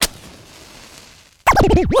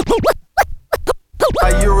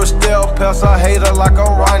You're a still pass, I hate her like a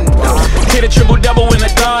Rondo. Hit a triple-double in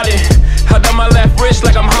the garden. Held on my left wrist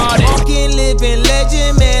like I'm Harden. Walking, living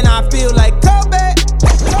legend, man, I feel like Kobe.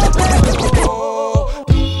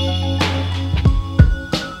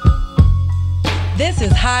 This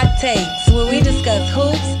is Hot Takes, where we discuss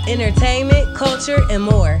hoops, entertainment, culture, and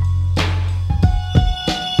more.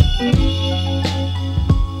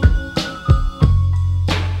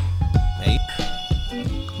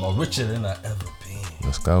 I'm richer than I ever been.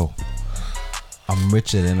 Let's go. I'm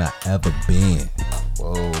richer than I ever been.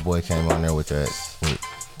 Whoa, boy came on there with that.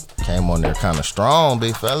 Came on there kind of strong,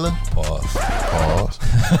 big fella. Pause.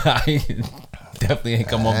 I definitely ain't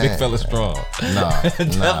come on big fella strong. Nah.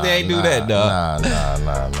 Definitely ain't do that, dog. Nah.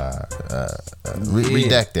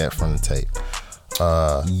 Redact that from the tape.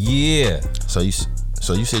 Yeah.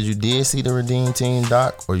 So you said you did see the Redeem Team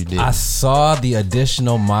doc, or you didn't? I saw the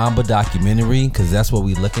additional Mamba documentary, because that's what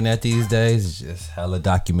we looking at these days. Just hella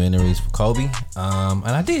documentaries for Kobe. And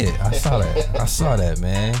I did. I saw that,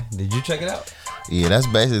 man. Did you check it out? Yeah, that's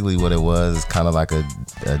basically what it was. It's kind of like a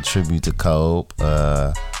tribute to Kobe.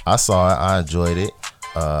 I saw it. I enjoyed it.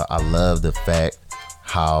 I love the fact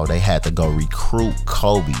how they had to go recruit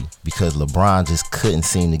Kobe because LeBron just couldn't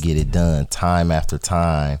seem to get it done time after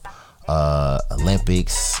time.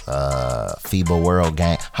 Olympics, FIBA World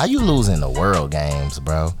Game. How you losing the World Games,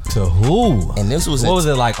 bro? To who? And this was what was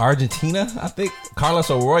it, like Argentina? I think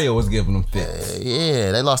Carlos Arroyo was giving them fits.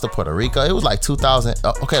 Yeah, they lost to Puerto Rico. It was like 2000.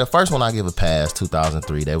 Okay, the first one I give a pass,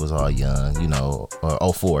 2003. They was all young, you know.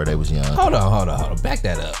 Or 04, they was young. Hold on. Back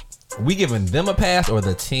that up. We giving them a pass or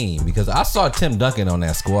the team? Because I saw Tim Duncan on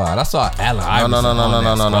that squad. I saw Allen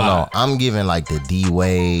Iverson No. I'm giving like the D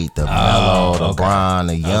Wade, the Melo, the Bron,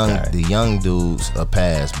 the young dudes a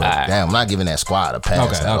pass. But damn, I'm not giving that squad a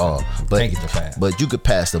pass at all. But take it to pass. But you could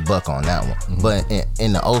pass the buck on that one. Mm-hmm. But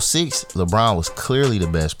in the 06, LeBron was clearly the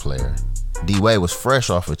best player. D Wade was fresh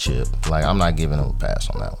off a chip. Like, I'm not giving him a pass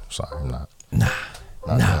on that one. Sorry, I'm not. Nah.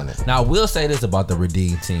 Doing it. Now I will say this about the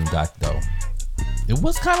Redeem Team doc though. It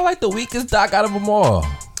was kind of like the weakest doc out of them all.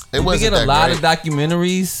 We get a lot of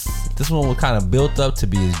documentaries. This one was kind of built up to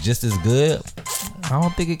be just as good. I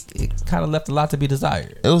don't think it kind of left a lot to be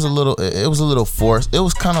desired. It was a little forced. It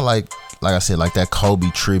was kind of like I said, like that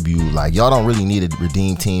Kobe tribute. Like, y'all don't really need a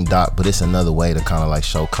Redeem Team doc, but it's another way to kind of like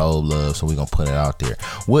show Kobe love. So we're gonna put it out there,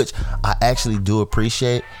 which I actually do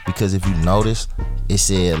appreciate, because if you notice, it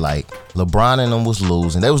said like LeBron and them was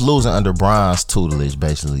losing. They was losing under Bron's tutelage,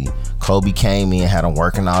 basically. Kobe came in, had them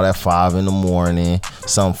working out at 5 a.m.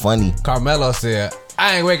 Something funny. Carmelo said,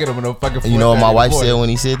 "I ain't waking up with no fucking." You know what my wife said when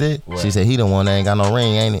he said that? What? She said, "He the one that ain't got no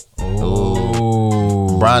ring, ain't it?"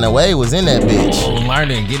 Oh, Brian and Wade was in that bitch.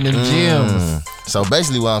 Learning, getting them gyms. So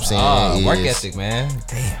basically what I'm saying is work ethic, man.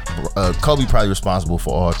 Damn. Kobe probably responsible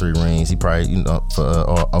for all 3 rings. He probably, you know, for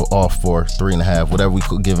all 4, 3.5, whatever we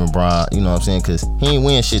could give him, Brian. You know what I'm saying? Because he ain't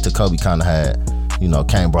win shit till Kobe kind of had, you know,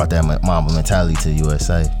 Kane brought that Mamba mentality to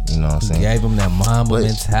USA. You know what I'm saying? Gave him that Mamba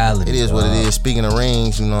mentality. It is what it is. Speaking of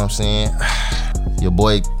rings, you know what I'm saying? Your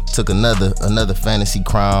boy took another fantasy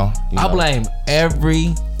crown. I blame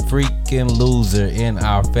every freaking loser in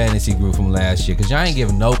our fantasy group from last year, because y'all ain't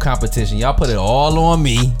giving no competition. Y'all put it all on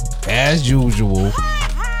me as usual.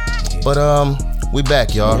 But we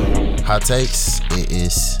back, y'all. Hot Takes. It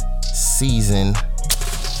is season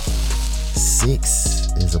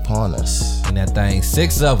 6 is upon us. And that thing,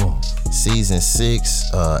 6 of them. Season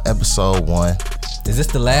 6, episode 1. Is this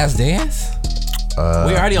the last dance? We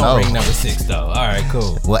already on ring number 6 though. All right,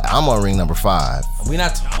 cool. Well, I'm on ring number 5. We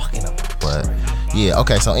not talking about. But yeah,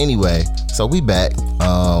 okay. So anyway, so we back.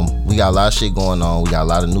 We got a lot of shit going on. We got a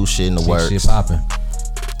lot of new shit in the works. Shit popping.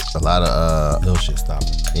 A lot of little shit stopping.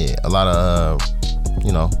 Yeah, a lot of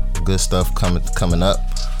you know, good stuff coming up.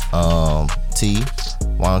 T,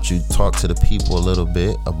 why don't you talk to the people a little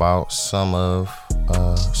bit about some of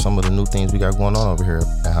the new things we got going on over here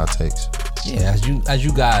at Hot Takes? Yeah, as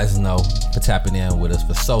you guys know, for tapping in with us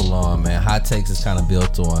for so long, man, Hot Takes is kind of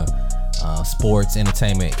built on sports,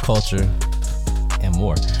 entertainment, culture, and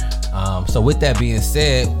more. So with that being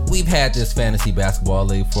said, we've had this fantasy basketball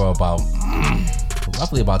league for about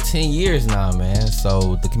roughly about 10 years now, man.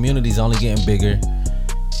 So the community's only getting bigger,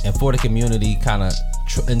 and for the community kind of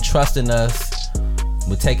entrusting us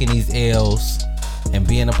with taking these L's and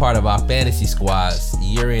being a part of our fantasy squads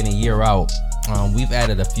year in and year out, we've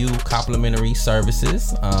added a few complimentary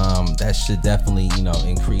services that should definitely, you know,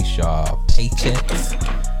 increase y'all paychecks,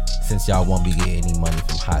 since y'all won't be getting any money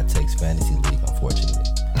from Hot Takes Fantasy League, unfortunately.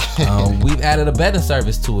 We've added a betting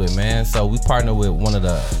service to it, man. So we partner with one of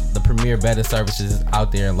the premier betting services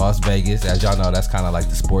out there in Las Vegas. As y'all know, that's kind of like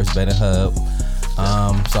the sports betting hub.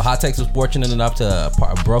 So Hot Takes was fortunate enough to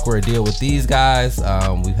broker a deal with these guys.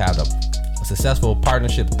 We've had a successful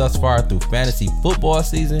partnership thus far through fantasy football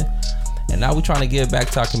season, and now we're trying to give back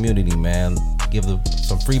to our community, man. Give them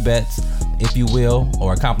some free bets, if you will,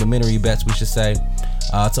 or complimentary bets, we should say,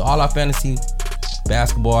 to all our fantasy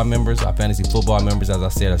basketball members. Our fantasy football members, as I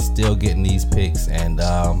said, are still getting these picks, and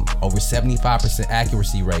over 75%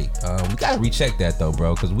 accuracy rate. We gotta recheck that though,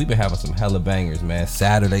 bro, because we've been having some hella bangers, man.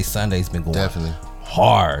 Saturday, Sunday's been going Definitely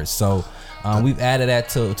hard. So we've added that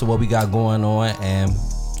to what we got going on, and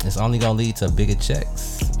it's only gonna lead to bigger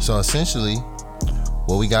checks. So essentially,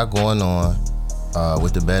 what we got going on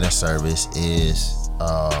with the betting service is,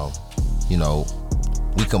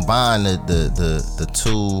 we combine the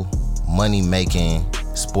two money-making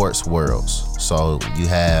sports worlds. So you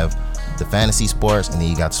have the fantasy sports, and then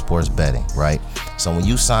you got the sports betting, right? So when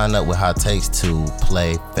you sign up with Hot Takes to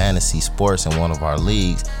play fantasy sports in one of our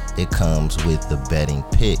leagues, it comes with the betting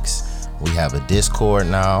picks. We have a Discord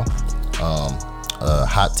now.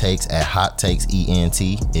 Hot Takes at Hot Takes ENT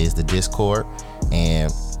is the Discord,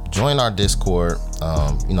 and join our Discord,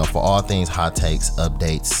 for all things Hot Takes,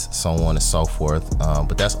 updates, so on and so forth.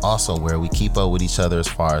 But that's also where we keep up with each other as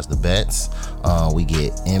far as the bets. We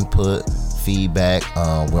get input, feedback.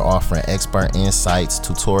 We're offering expert insights,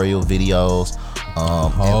 tutorial videos.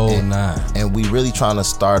 And we really trying to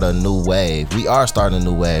start a new wave. We are starting a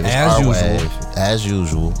new wave. It's as our usual. wave. As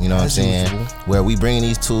usual. You know what I'm saying? Usual. Where we bringing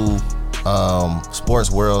these two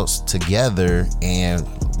sports worlds together, and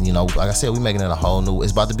like I said, we making it a whole new.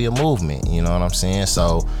 It's about to be a movement. You know what I'm saying?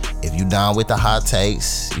 So if you down with the Hot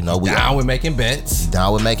Takes, we down with making bets.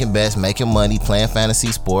 Down with making bets, making money, playing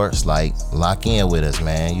fantasy sports. Like, lock in with us,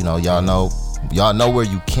 man. Y'all know where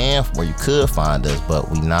you could find us, but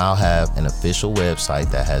we now have an official website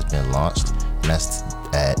that has been launched, and that's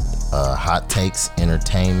at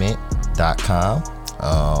hottakesentertainment.com.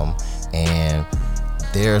 And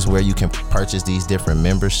there's where you can purchase these different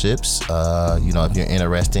memberships, if you're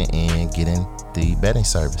interested in getting the betting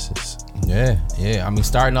services. Yeah. I mean,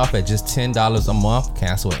 starting off at just $10 a month,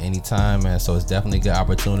 cancel at any time, man. So it's definitely a good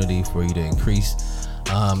opportunity for you to increase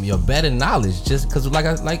your betting knowledge, just because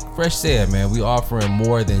like Fresh said, man, we offering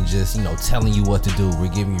more than just telling you what to do. We're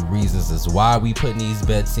giving you reasons as why we putting these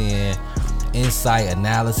bets in, insight,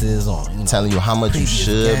 analysis on telling you how much you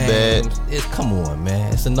should bet. Come on,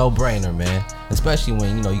 man, it's a no-brainer, man, especially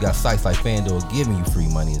when you got sites like FanDuel giving you free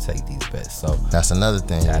money to take these bets. So that's another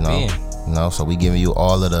thing. Tap in. So we giving you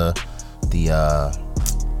all of the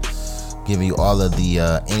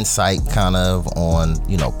insight kind of on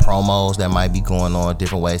promos that might be going on,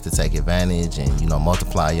 different ways to take advantage and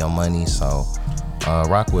multiply your money. So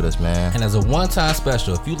rock with us, man. And as a one-time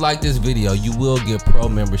special, if you like this video, you will get pro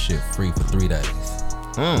membership free for 3 days.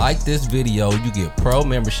 Like this video, you get pro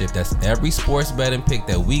membership. That's every sports betting pick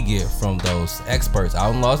that we get from those experts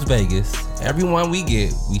out in Las Vegas. Everyone we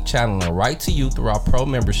get, we channel it right to you through our pro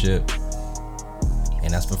membership,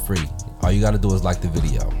 and that's for free. All you gotta do is like the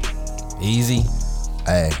video. Easy.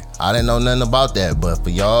 Hey, I didn't know nothing about that, but for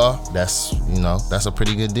y'all, that's a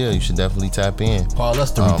pretty good deal. You should definitely tap in. Call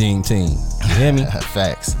us the Redeem Team. You hear me?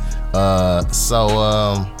 Facts.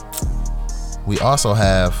 We also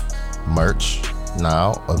have merch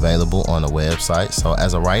now available on the website. So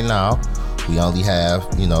as of right now, we only have,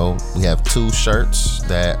 we have 2 shirts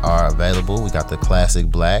that are available. We got the classic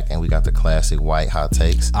black and we got the classic white Hot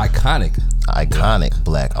Takes. Iconic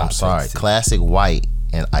black. I'm sorry. Classic white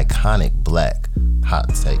and iconic black Hot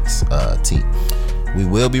Takes tee. We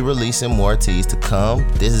will be releasing more tees to come.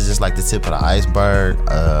 This is just like the tip of the iceberg.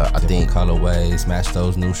 I think colorways, match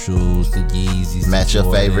those new shoes, the Yeezys, match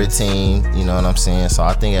your favorite team. You know what I'm saying? So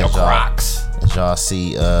I think as y'all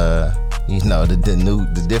see, the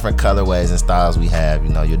different colorways and styles we have,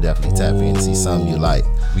 you'll definitely tap in and see something you like.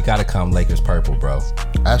 We gotta come Lakers purple, bro.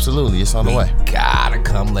 Absolutely, it's on the way. Gotta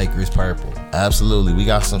come Lakers purple. Absolutely, we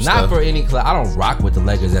got some Not stuff. For any club. I don't rock with the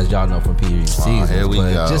Lakers, as y'all know from previous seasons. Here we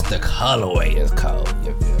go. Just the colorway is cold.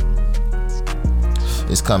 You feel me?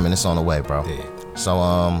 It's coming. It's on the way, bro. Yeah. So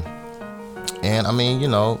and I mean,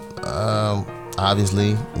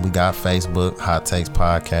 obviously we got Facebook, Hot Takes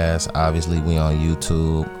Podcast. Obviously we on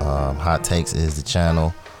YouTube. Hot Takes is the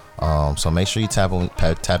channel. So make sure you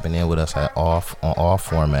tapping in with us on all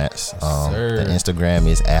formats. The Instagram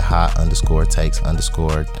is at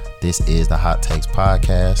hot_takes_. This is the Hot Takes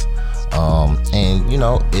Podcast. And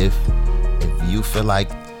if you feel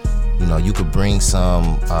like you could bring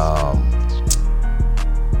some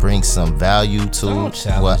value to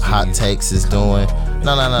what Hot Takes is doing,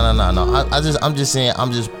 No. I'm just saying.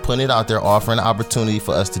 I'm just putting it out there, offering an opportunity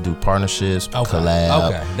for us to do partnerships, collab.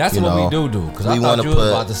 Okay, that's what we do. Because I we thought wanna you was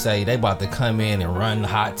about to say they about to come in and run the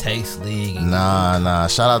Hot Takes League. Nah.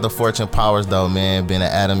 Shout out to Fortune Powers though, man. Been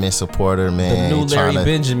an adamant supporter, man. The new Larry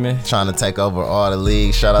Benjamin trying to take over all the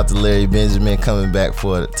leagues. Shout out to Larry Benjamin coming back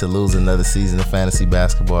to lose another season of fantasy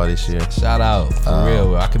basketball this year. Shout out for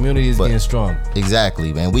real. Our community is getting strong.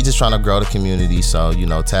 Exactly, man. We just trying to grow the community. So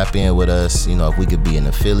tap in with us. If we could be an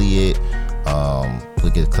affiliate,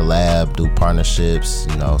 we could collab, do partnerships.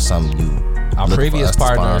 Something you. Our previous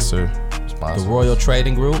partner, sponsor. The Royal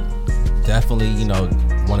Trading Group. Definitely,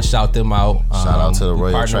 want to shout them out. Shout out to the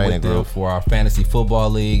Royal Trading Group for our fantasy football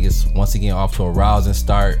league. It's once again off to a rousing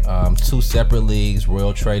start. 2 separate leagues,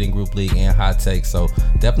 Royal Trading Group League and Hot Take. So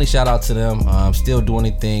definitely shout out to them. Still doing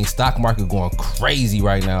anything. Stock market going crazy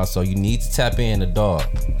right now. So you need to tap in the dog.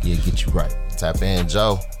 Yeah, get you right. Tap in,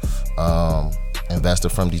 Joe. Investor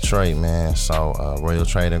from Detroit, man. So Royal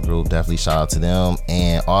Trading Group, definitely shout out to them.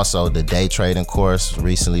 And also the day trading course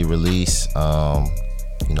recently released.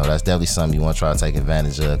 That's definitely something you want to try to take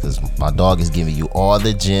advantage of, because my dog is giving you all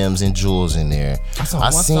the gems and jewels in there. I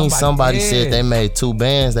seen somebody said they made 2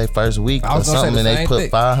 bands their first week or something, and they put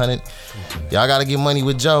 500. Y'all got to get money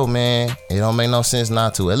with Joe, man. It don't make no sense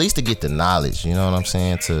not to. At least to get the knowledge, you know what I'm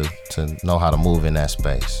saying, to know how to move in that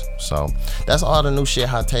space. So that's all the new shit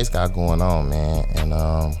Hot Takes got going on, man.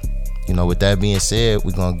 And with that being said,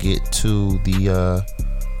 we're gonna get to the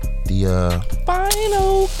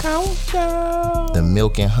final countdown. The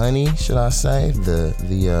milk and honey, should I say?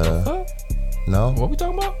 No. What we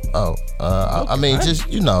talking about? Oh, I mean, just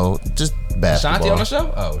basketball. Shanti on the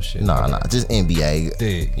show? Oh shit. Nah, just NBA.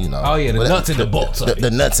 Dig. Oh yeah, the nuts and the bolts.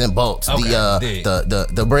 The nuts and bolts. Okay,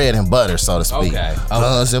 the bread and butter, so to speak. Okay.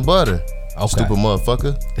 Nuts and butter. Okay. Stupid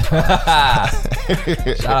motherfucker.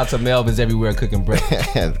 Shout out to Melvin's Everywhere Cooking Bread.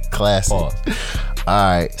 Classic. Pause. All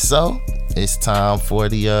right, so it's time for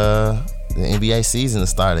the NBA season to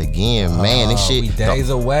start again. Man, this shit. We days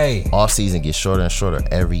away. Off season gets shorter and shorter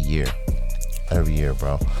every year. Every year,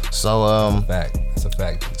 bro. So That's a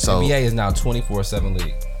fact. So NBA is now 24/7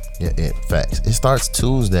 league. Yeah, facts. It starts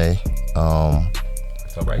Tuesday.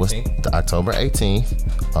 October 18th. October 18th.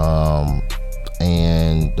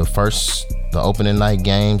 And the opening night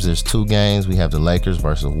games, there's 2 games. We have the Lakers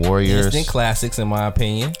versus Warriors. Instant classics, in my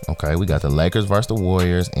opinion. Okay, we got the Lakers versus the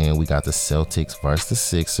Warriors, and we got the Celtics versus the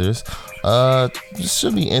Sixers. This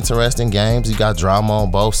should be interesting games. You got drama on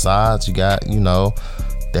both sides. You got,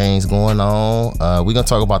 things going on. We're going to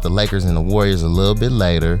talk about the Lakers and the Warriors a little bit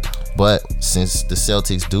later. But since the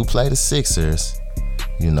Celtics do play the Sixers,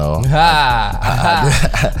 thought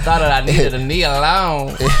that I needed a knee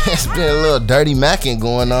alone. It's been a little dirty macking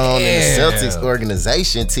going on in the Celtics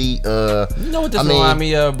organization. You know what this remind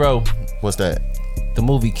me of, bro? What's that? The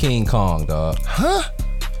movie King Kong, dog. Huh?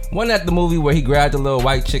 Wasn't that the movie where he grabbed the little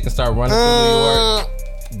white chick and started running through New York?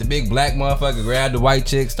 The big black motherfucker grabbed the white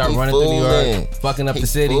chick, start running through New York, fucking up the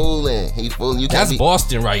city. He fooling. That's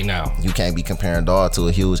Boston right now. You can't be comparing dog to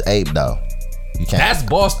a huge ape, though. You can't. That's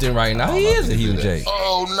Boston right now. He is a huge ape.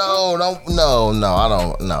 Oh no, let's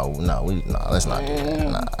not do that.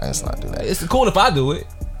 Nah, let's not do that. It's cool if I do it.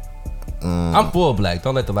 I'm full black.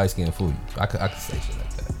 Don't let the light skin fool you. I could say shit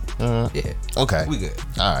like that. Yeah. Okay. We good.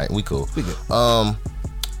 All right, we cool. We good.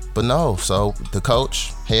 But no, so the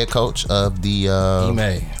head coach of the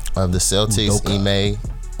Celtics, Ime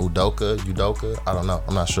Udoka, I don't know,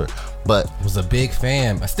 I'm not sure, but was a big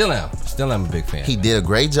fan. I still am a big fan. He did a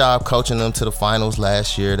great job coaching them to the finals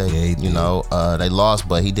last year. They they lost,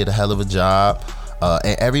 but he did a hell of a job.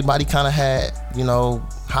 And everybody kind of had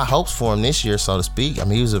high hopes for him this year, so to speak. I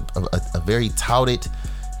mean, he was a very touted,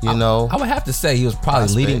 I would have to say he was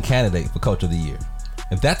probably leading candidate for coach of the year.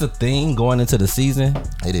 If that's a thing going into the season,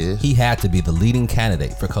 it is. He had to be the leading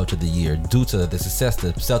candidate for coach of the year due to the success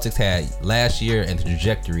the Celtics had last year and the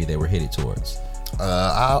trajectory they were headed towards.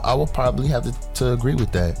 I will probably have to agree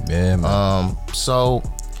with that. Yeah, man. So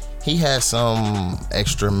he had some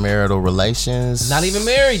extramarital relations. Not even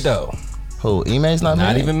married though. Who? Ime's not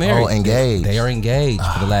married? Not even married. Oh, engaged. They are engaged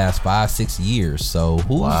for the last 5-6 years. So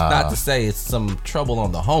who's not to say it's some trouble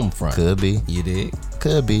on the home front? Could be. You dig?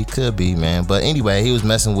 Could be, man. But anyway, he was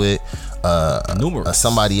messing with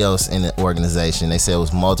somebody else in the organization. They said it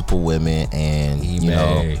was multiple women, and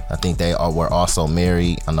I think they were also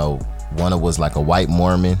married. I know one was like a white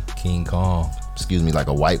Mormon. King Kong. like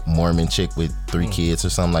a white Mormon chick with 3 kids or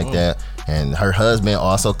something like that. And her husband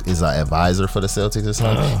also is an advisor for the Celtics or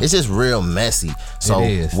something. It's just real messy. So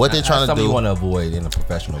what they're trying to do, you want to avoid in a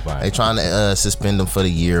professional environment. They're trying to suspend him for the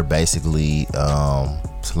year, basically.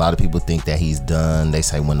 A lot of people think that he's done. They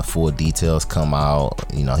say when the full details come out,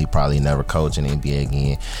 you know, he probably never coach in the NBA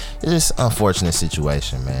again. It's just an unfortunate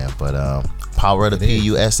situation, man. But power of the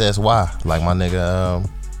P-U-S-S-Y, like my nigga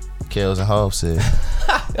Kels and Hov said.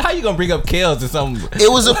 How you gonna bring up Kels to something? It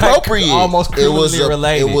was appropriate. Like, almost criminally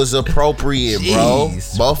related. It was appropriate,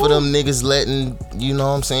 Jeez. bro. Both of them niggas letting, you know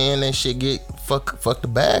what I'm saying, that shit get fuck the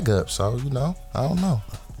bag up. So, you know, I don't know.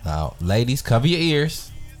 Now, ladies, cover your ears.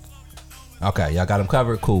 Okay, y'all got them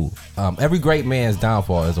covered. Cool. Every great man's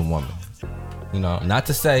downfall is a woman. You know, not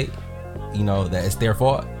to say, you know, that it's their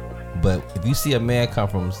fault, but if you see a man come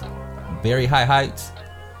from very high heights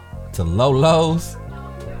to low lows,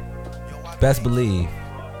 best believe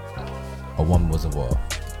a woman was involved.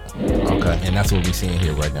 Okay. And that's what we're seeing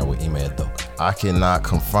here right now with Ime Udoka. I cannot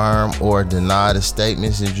confirm or deny the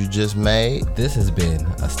statements that you just made. This has been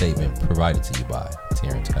a statement provided to you by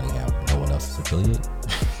Terrence Cunningham. No one else is affiliated.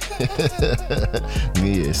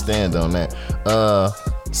 Yeah, stand on that.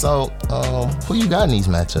 So who you got in these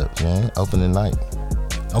matchups, man? Opening night.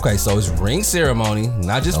 Okay, so it's ring ceremony,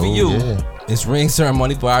 not just for you. Yeah. It's ring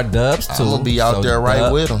ceremony for our Dubs too. I'm gonna be out there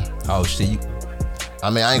right with them. Oh shit, I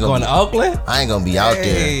mean, I ain't going to Oakland? I ain't gonna be out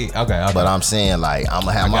there. Okay. But I'm saying, like, I'm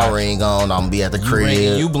gonna have my ring on. I'm gonna be at the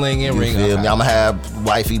crib. You blinging, ring. Feel me? I'm gonna have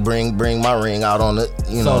wifey bring my ring out on it.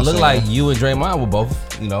 You know. So it look like you and Draymond will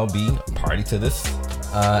both, you know, be party to this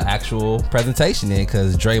actual presentation then,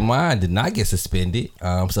 because Draymond did not get suspended.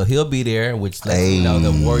 So he'll be there, which lets you know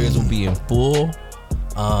the Warriors will be in full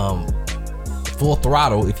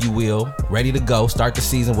throttle, if you will, ready to go, start the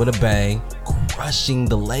season with a bang, crushing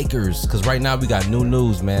the Lakers. Because right now we got new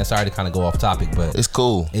news, man. Sorry to kind of go off topic, but it's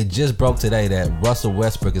cool. It just broke today that Russell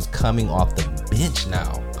Westbrook is coming off the bench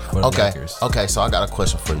now for the Lakers. Okay, so I got a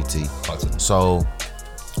question for you, T. So,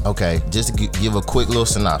 okay, just to give a quick little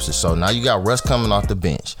synopsis. So now you got Russ coming off the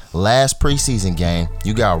bench. Last preseason game,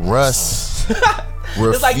 you got Russ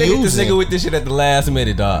refusing. It's like they hit this nigga with this shit at the last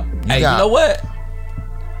minute, dog. You know what?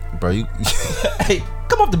 Bro, hey,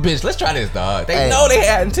 come off the bench. Let's try this, dog. They know they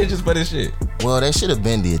had intentions for this shit. Well, they should have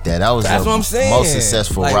been did that. That was That's what I'm saying. Most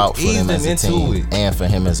successful route for them as a team it. and for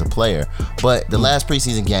him as a player. But the last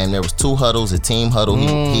preseason game, there was 2 huddles, a team huddle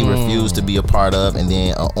he refused to be a part of, and then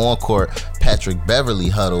an on-court Patrick Beverly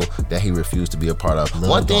huddle that he refused to be a part of.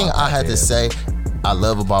 One thing I had to say I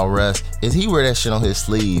love about Russ is he wear that shit on his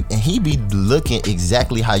sleeve and he be looking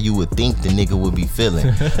exactly how you would think the nigga would be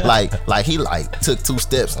feeling. like he took 2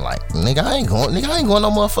 steps and like, nigga, I ain't going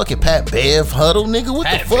no motherfucking Pat Bev huddle, nigga. What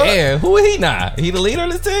Pat the fuck? Bev? Who is he not? He the leader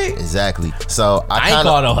of the team? Exactly. So I ain't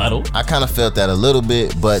call no huddle. I kind of felt that a little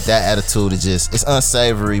bit, but that attitude is just, it's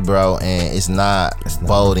unsavory, bro, and it's not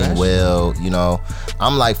boding well, you know.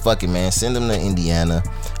 I'm like, fuck it, man. Send him to Indiana.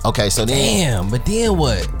 Okay, so then. Damn, but then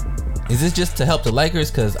what? Is this just to help the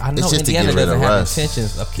Lakers? Because I know Indiana doesn't have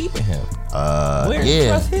intentions of keeping him. Where's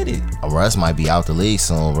Russ hit it? Russ might be out the league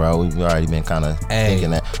soon, bro. We've already been kind of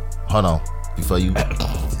thinking that. Hold on. Before you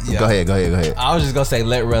go ahead. I was just going to say,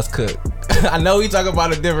 let Russ cook. I know we talking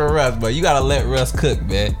about a different Russ, but you got to let Russ cook,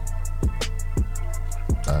 man.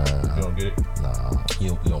 You don't get it? Nah.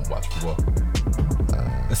 You don't watch football.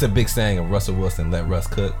 That's a big saying of Russell Wilson, let Russ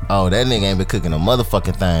cook. Oh, that nigga ain't been cooking a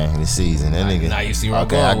motherfucking thing this season. That nigga. Now you see where I'm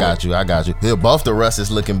going. Okay, I got you. Yeah, both the Russes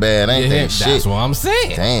looking bad, ain't they? Shit. That's what I'm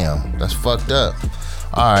saying. Damn, that's fucked up.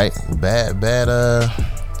 All right, bad.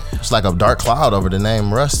 It's like a dark cloud over the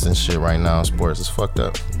name Russ and shit right now in sports. It's fucked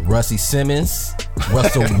up. Russie Simmons,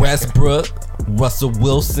 Russell Westbrook, Russell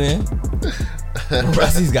Wilson.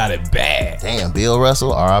 Russie's got it bad. Damn, Bill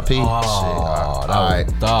Russell, R.I.P. Oh, all right.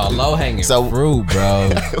 Dog, low hanging fruit,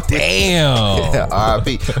 bro. Damn. Yeah,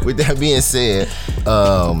 R.I.P. With that being said,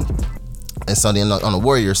 and so then on the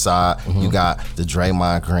Warriors side, you got the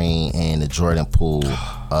Draymond Green and the Jordan Poole.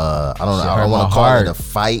 I don't want to call it a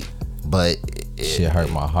fight, but shit hurt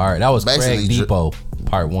my heart. That was basically Craig Depot,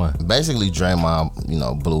 part 1. Basically,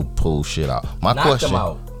 Draymond, blew Poole shit out. Knocked him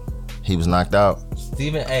out. He was knocked out.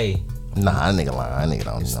 Stephen A. Nah, that nigga lying. That nigga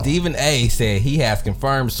don't know. Stephen A. said he has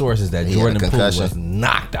confirmed sources that Jordan Poole was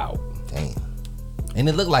knocked out. Damn. And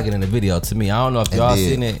it looked like it in the video to me. I don't know if y'all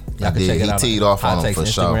seen it. Y'all can check it out. He teed off on him for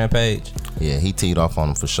sure. Instagram page. Yeah, he teed off on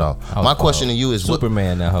him for sure. My question to you is,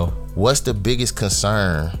 Superman, that hoe. What's the biggest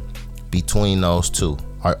concern between those two?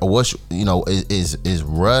 Or what's is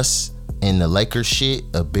Russ and the Lakers shit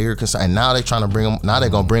a bigger concern? And now they're trying to bring him. Now they're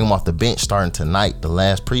gonna bring him off the bench starting tonight, the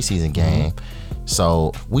last preseason game.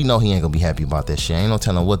 So we know he ain't gonna be happy about that shit. Ain't no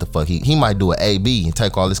telling what the fuck he might do an AB and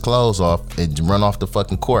take all his clothes off and run off the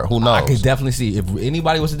fucking court. Who knows? I could definitely see if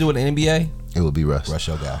anybody was to do it in the NBA, it would be Russ. Russ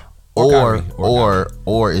your guy.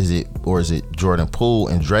 Or is it Jordan Poole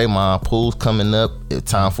and Draymond? Poole's coming up. It's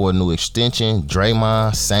time for a new extension.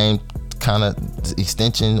 Draymond, same kind of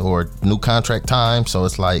extension or new contract time. So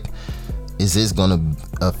it's like, is this gonna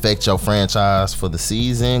affect your franchise for the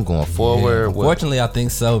season going forward? Yeah, unfortunately, I think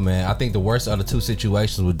so, man. I think the worst of the two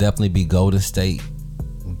situations would definitely be Golden State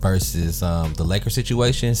versus the Lakers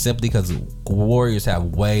situation, simply because Warriors have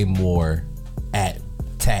way more at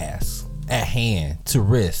task, at hand, to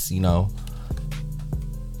risk, you know.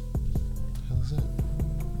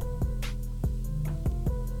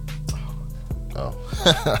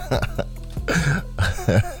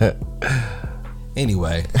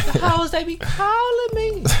 Anyway, the hoes they be calling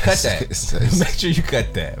me. Cut that. Make sure you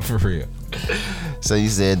cut that for real. So you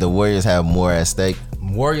said the Warriors have more at stake.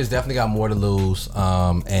 Warriors definitely got more to lose,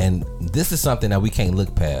 and this is something that we can't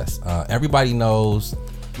look past. Everybody knows.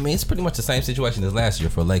 I mean, it's pretty much the same situation as last year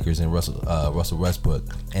for Lakers and Russell Westbrook,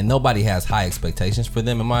 and nobody has high expectations for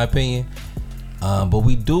them, in my opinion. But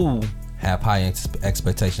we do have high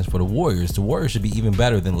expectations for the Warriors. The Warriors should be even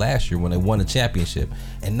better than last year when they won the championship.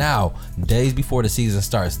 And now, days before the season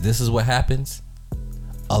starts, this is what happens.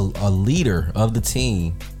 A leader of the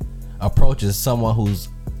team approaches someone who's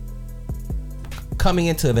coming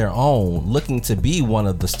into their own, looking to be one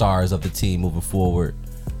of the stars of the team moving forward.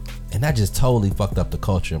 And that just totally fucked up the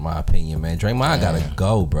culture, in my opinion, man. Draymond gotta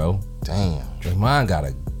go, bro. Damn. Draymond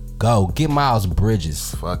gotta go. Get Miles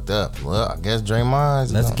Bridges. Fucked up. Well, I guess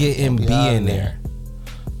Draymond's. Let's get MB in there.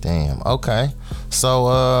 Damn. Okay.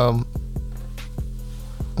 So,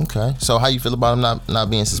 okay. So, how you feel about him not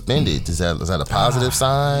being suspended? Is that a positive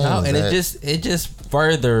sign? No, and it just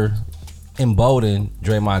further emboldened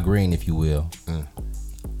Draymond Green, if you will.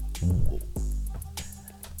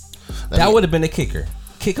 That would have been the kicker.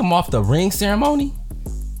 Kick him off the ring ceremony?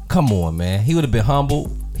 Come on, man. He would have been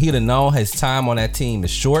humbled. He'd have known his time on that team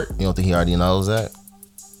is short. You don't think he already knows that?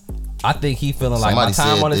 I think he feeling like my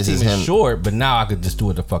time on this team is short, but now I could just do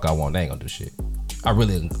what the fuck I want. They ain't gonna do shit. I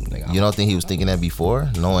really think You don't think he was thinking that before?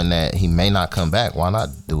 Knowing that he may not come back, why not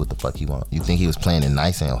do what the fuck he want? You think he was playing it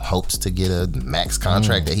nice and hopes to get a max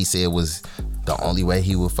contract that he said was the only way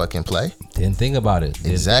he would fucking play? Didn't think about it.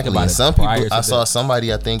 Exactly. And some people, I saw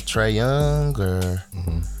somebody, I think Trae Young or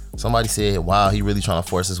somebody said, wow, he really trying to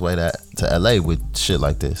force his way to LA with shit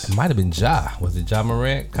like this. It might have been Ja. Was it Ja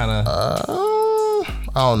Morant? Kind of.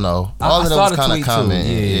 I don't know. All of them was kind of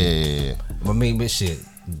commenting. Yeah. I mean, but shit,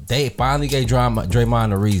 they finally gave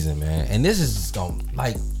Draymond a reason, man. And this is just gonna,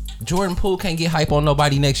 like, Jordan Poole can't get hype on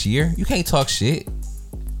nobody next year. You can't talk shit.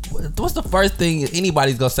 What's the first thing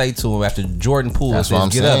anybody's gonna say to him after Jordan Poole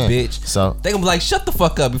says, "Get up, bitch"? So they gonna be like, "Shut the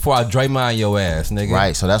fuck up before I Draymond your ass, nigga."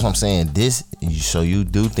 Right. So that's what I'm saying. So you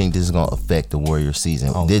do think this is gonna affect the Warriors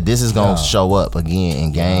season? This is gonna show up again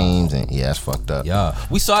in games, and that's fucked up. Yeah,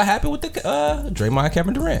 we saw it happen with the Draymond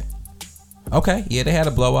Kevin Durant. Okay, yeah, they had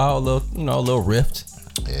a blowout, a little rift.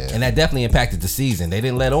 Yeah. And that definitely impacted the season. They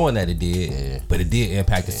didn't let on that it did, but it did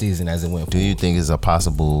impact the season as it went forward. Do you think it's a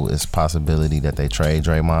possibility that they trade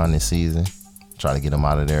Draymond this season? Try to get him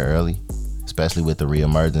out of there early, especially with the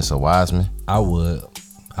reemergence of Wiseman? I would.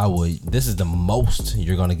 This is the most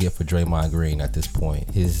you're gonna get for Draymond Green at this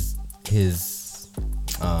point. His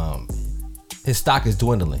stock is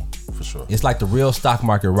dwindling. For sure. It's like the real stock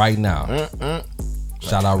market right now.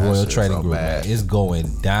 Shout out Royal Trading Group, man. It's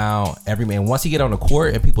going down every man. Once he get on the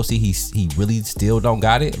court and people see he really still don't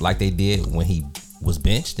got it like they did when he was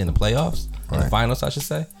benched in the playoffs, in the finals, I should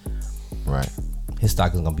say. Right. His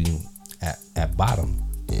stock is gonna be at bottom.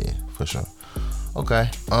 Yeah, for sure. Okay.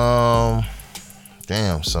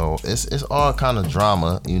 Damn. So it's all kind of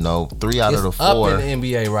drama, 3 out of the 4 up in the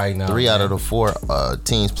NBA right now. 3 out of the 4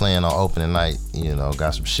 teams playing on opening night.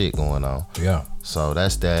 Got some shit going on. Yeah. So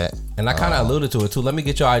that's that. And I kind of alluded to it too. Let me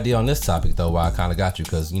get your idea on this topic though, while I kind of got you,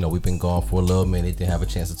 because we've been going for a little minute, didn't have a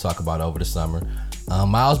chance to talk about it over the summer.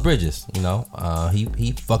 Miles Bridges,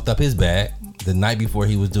 he fucked up his bag the night before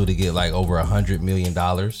he was due to get like over $100 million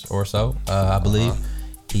or so, I believe.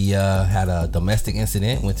 He had a domestic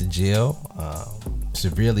incident, went to jail,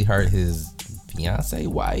 severely hurt his fiance,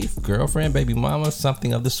 wife, girlfriend, baby mama,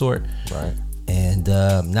 something of the sort. Right. And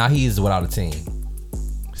now he is without a team.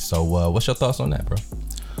 So what's your thoughts on that, bro?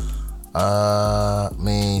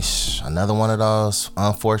 Another one of those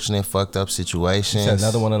unfortunate, fucked up situations. You said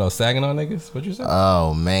another one of those Saginaw niggas? What'd you say?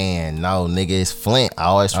 Oh man, no, nigga, it's Flint. I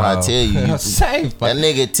always try to tell you. Same. That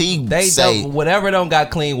nigga T They say, don't, whatever don't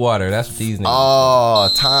got clean water. That's what these niggas.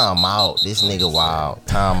 oh, time out. This nigga wild.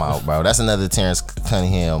 Time out, bro. That's another Terrence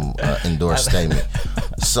Cunningham endorsed statement.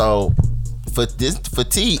 So for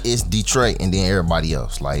T, it's Detroit and then everybody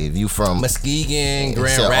else. Like if you from Muskegon,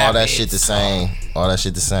 Grand all Rapids, that shit the same. All that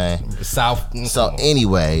shit the same. South. So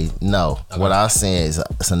anyway, no. What I'm saying is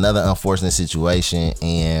it's another unfortunate situation,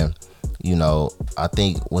 and you know, I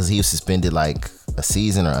think was he suspended like a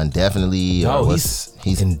season or indefinitely? No, or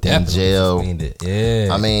he's in jail. Suspended. Yeah.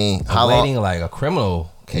 I mean, how long? Waiting like a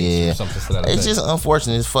criminal case or something. To that It's effect. just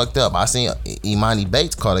unfortunate. It's fucked up. I seen Imani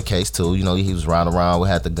Bates caught a case too. You know, he was riding around. We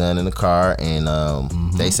had the gun in the car, and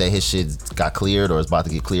they say his shit got cleared or is about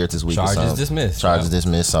to get cleared this week. Charges dismissed. Charges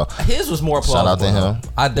dismissed. So his was more plausible. shout out to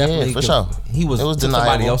him. I definitely for sure. He was, it was took somebody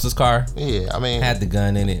deniable. else's car. Yeah, I mean, Had the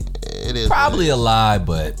gun in it. it is Probably a lie,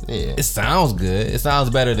 but Yeah. it sounds good. It sounds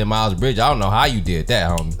better than Miles Bridges. I don't know how you did that,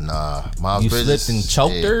 homie. Nah, Miles You Bridges slipped and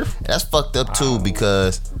choked her? That's fucked up too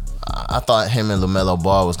because I thought him and LaMelo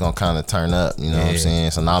Ball was gonna kind of turn up. You know what I'm Yeah,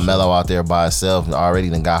 saying? So now Melo out there by himself already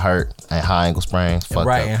done got hurt and high ankle sprains. Fucked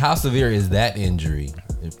Right, up. and how severe is that injury?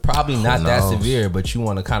 It's probably not that knows? severe, but you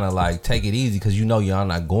want to kind of like take it easy because you know y'all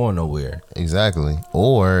not going nowhere. Exactly.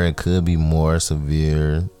 Or it could be more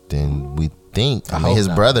severe than we think. I mean, hope his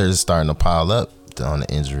not. brother is starting to pile up on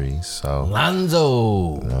the injuries. So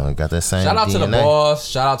Lonzo. you know, got that same Shout out DNA. to the boss.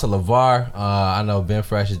 Shout out to LeVar. I know Ben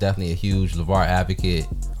Fresh is definitely a huge LeVar advocate.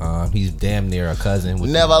 He's damn near a cousin.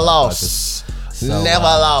 With Never the lost. So, Never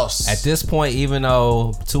lost. At this point, even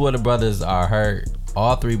though two of the brothers are hurt,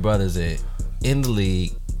 all three brothers are in the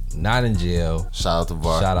league, not in jail. Shout out to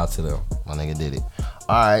VAR. Shout out to them. My nigga did it.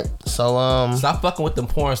 All right. So Stop fucking with them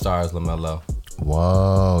porn stars, LaMelo.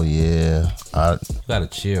 whoa, yeah. You gotta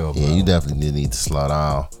chill, bro. Yeah, you definitely did need to slow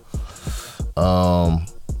down.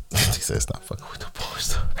 He said stop fucking with the porn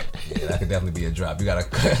star. Yeah, that could definitely be a drop. You gotta.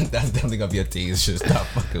 That's definitely gonna be a tease. Just stop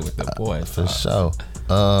fucking with the porn For stars. sure.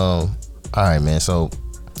 All right, man. So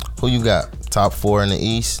who you got? Top 4 in the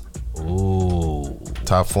East, Ooh,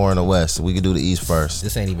 top 4 in the West. We could do the East first.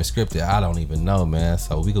 this ain't even scripted. I don't even know, man.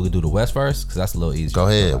 So we could do the West first because that's a little easier. Go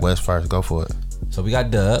ahead, West first. Go for it. So we got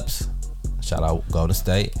Dubs. Shout out Golden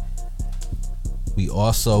State. We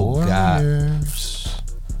also got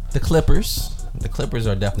the Clippers. The Clippers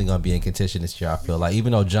are definitely going to be in contention this year, I feel like.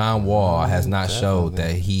 Even though John Wall has not showed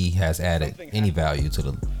that he has added any value to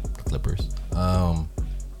the Clippers.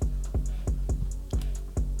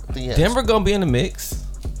 Yes. Denver going to be in the mix.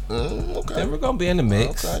 Okay. Denver going to be in the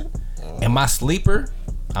mix. Okay. And my sleeper,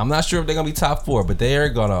 I'm not sure if they're going to be top 4, but they're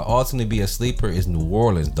going to ultimately be a sleeper, is New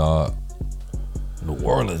Orleans, dog. New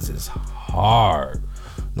Orleans is hard.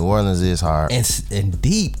 New Orleans is hard. And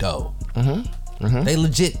deep, though. They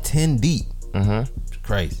legit 10 deep. It's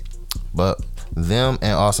crazy. But them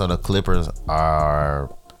and also the Clippers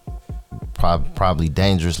are probably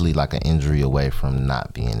dangerously like an injury away from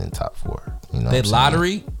not being in top 4. You know, They what I'm saying?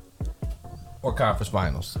 lottery or conference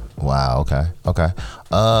finals. Wow. Okay.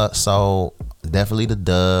 So definitely the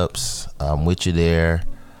Dubs. I'm with you there.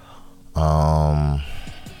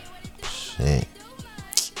 Shit.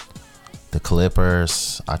 The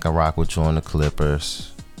Clippers. I can rock with you on the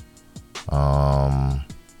Clippers. And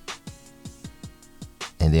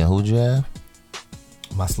then who'd you have?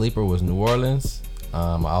 My sleeper was New Orleans.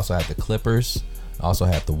 I also had the Clippers. I also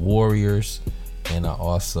had the Warriors. And I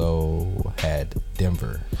also had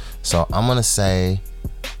Denver. So I'm gonna say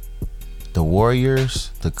the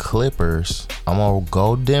Warriors, the Clippers. I'm gonna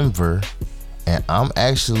go Denver, and I'm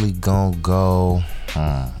actually gonna go.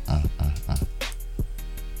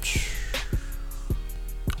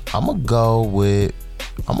 I'm gonna go with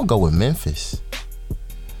Memphis.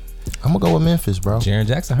 I'm gonna go with Memphis, bro. Jaren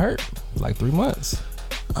Jackson hurt like 3 months.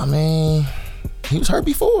 I mean, he was hurt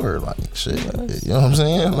before, like shit. You know what I'm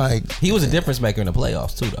saying? Like He was a difference maker in the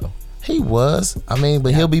playoffs too, though. he was. I mean,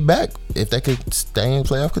 but he'll be back if they could stay in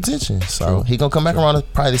playoff contention. So he gonna come back around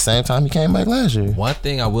at probably the same time he came back last year. One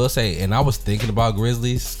thing I will say, and I was thinking about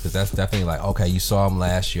Grizzlies, because that's definitely like, okay, you saw them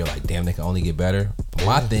last year, like, damn, they can only get better. But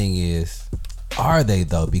my thing is, are they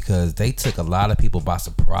though? Because they took a lot of people by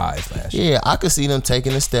surprise last year. Yeah, I could see them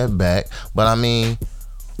taking a step back, but I mean,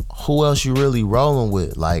 who else you really rolling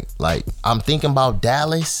with? Like I'm thinking about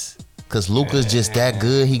Dallas, because Luka's just that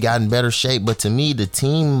good. He got in better shape, but to me, the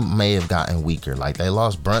team may have gotten weaker. Like they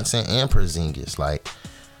lost Brunson and Porzingis. Like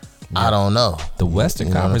I don't know. The Western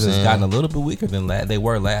You know what Conference I'm has saying? gotten a little bit weaker than they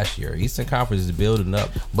were last year. Eastern Conference is building up.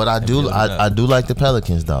 But I do like the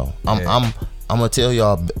Pelicans though. I'm I'm gonna tell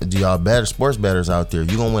y'all better sports bettors out there,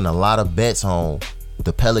 you're gonna win a lot of bets on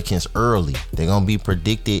the Pelicans early. They're gonna be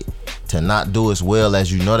predicted to not do as well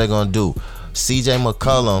as you know they're gonna do. CJ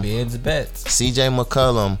McCollum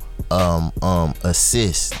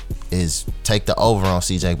assist is take the over on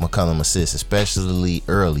CJ McCollum assist, especially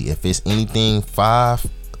early. If it's anything 5,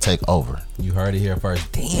 take over. You heard it here first.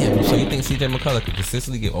 Damn. So you think CJ McCollum could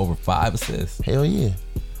consistently get over 5 assists? Hell yeah.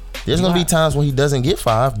 There's gonna be times when he doesn't get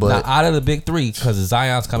 5, but now, out of the big 3, because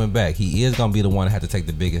Zion's coming back, he is gonna be the one that had to take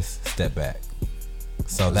the biggest step back.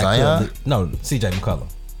 So that Zion? CJ McCollum.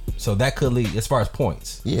 So that could lead as far as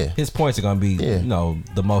points. Yeah, his points are gonna be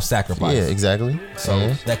the most sacrificed. Yeah, exactly.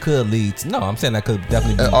 So that could lead to, I'm saying that could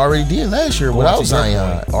definitely be. Already did last year without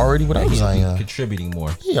Zion. Already without Zion. Contributing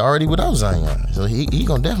more. Yeah, already without Zion. So he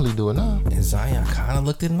gonna definitely do it now. And Zion kind of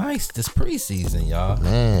looked nice this preseason, y'all.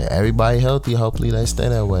 Man, everybody healthy. Hopefully they stay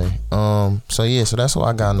that way. So that's what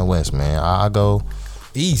I got in the West, man. I go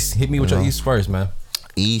East. Hit me with your East first, man.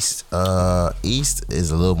 East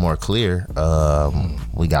is a little more clear.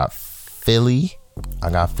 We got Philly.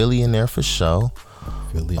 I got Philly in there for sure.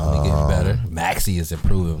 Philly only getting better. Maxey is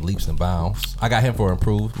improving leaps and bounds. I got him for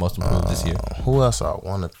most improved this year. Who else I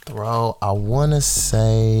want to throw? I want to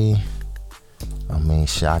say,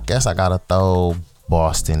 I guess I gotta throw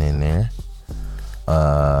Boston in there.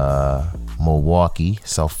 Milwaukee.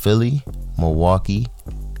 So Philly, Milwaukee,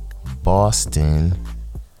 Boston,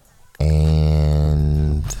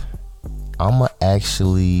 and I'ma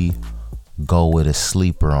actually go with a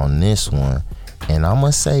sleeper on this one, and I'ma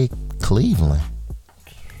say Cleveland.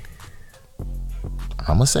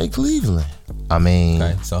 Okay,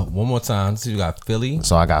 so one more time. So you got Philly.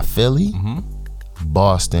 So I got Philly,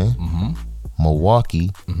 Boston, Milwaukee,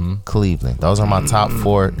 Cleveland. Those are my top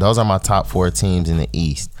 4. Those are my top 4 teams in the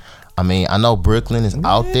East. I know Brooklyn is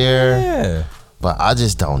out there, but I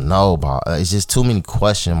just don't know about. It's just too many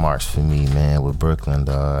question marks for me, man. With Brooklyn,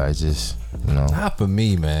 dog, I just not for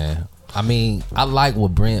me, man. I like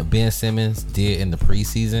what Ben Simmons did in the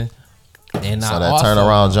preseason, and so that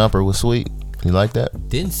turnaround jumper was sweet. You like that?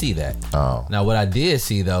 Didn't see that. Oh. Now what I did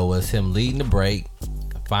see though was him leading the break,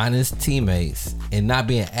 finding his teammates, and not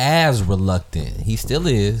being as reluctant. He still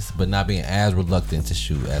is, but not being as reluctant to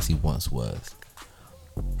shoot as he once was.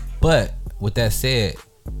 But with that said,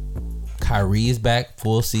 Kyrie's back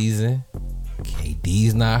full season.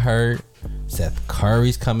 KD's not hurt. Seth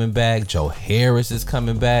Curry's coming back. Joe Harris is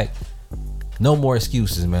coming back. No more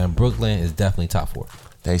excuses, man. Brooklyn is definitely top 4.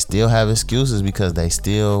 They still have excuses because they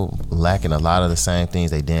still lacking a lot of the same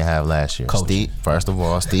things they didn't have last year. First of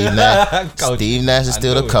all, Steve Nash. Steve Nash is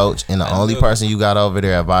still the coach, and the only person you got over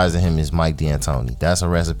there advising him is Mike D'Antoni. That's a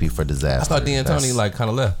recipe for disaster. I thought D'Antoni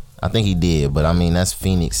kind of left. I think he did, but that's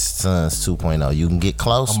Phoenix Suns 2.0. You can get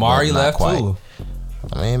close. Amari left quite. Too.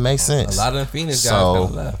 It makes sense. A lot of the Phoenix guys kind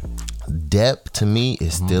of left. Depth to me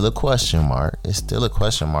is still a question mark. It's still a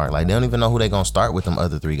question mark. Like, they don't even know who they're gonna start with them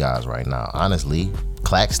other 3 guys right now. Honestly,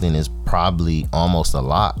 Claxton is probably almost a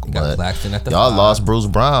lock. But y'all 5. lost Bruce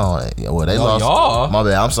Brown. Well, they lost. Y'all. My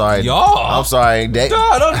bad. I'm sorry. Y'all. I'm sorry.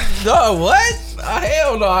 No, what?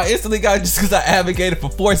 Hell no. I instantly got just because I advocated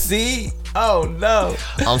for 4 seed. Oh no.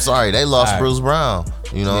 I'm sorry. They lost Bruce Brown.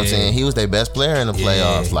 You know what I'm saying? He was their best player in the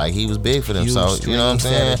playoffs. Like, he was big for them. Huge so you know what I'm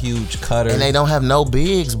saying? Huge cutter. And they don't have no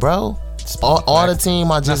bigs, bro. All the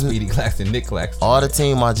team I just Speedy Claxton, Nick Claxton. All the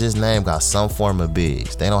team I just named got some form of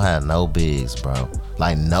bigs. They don't have no bigs, bro.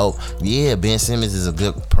 Like, no. Yeah, Ben Simmons is a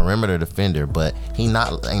good perimeter defender, but ain't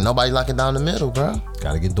nobody locking down the middle, bro.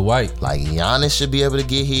 Gotta get Dwight. Like, Giannis should be able to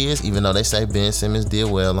get his, even though they say Ben Simmons did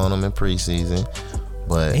well on him in preseason.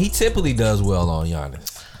 But he typically does well on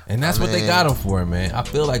Giannis. And that's what they got him for, man. I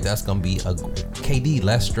feel like that's gonna be a KD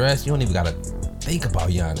less stress. You don't even gotta think about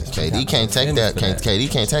Giannis. KD can't take that.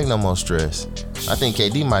 KD can't take no more stress. I think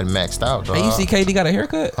KD might have maxed out, dog. Hey, you see KD got a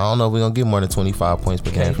haircut? I don't know if we're gonna get more than 25 points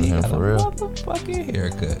per game from him, for real. Motherfucking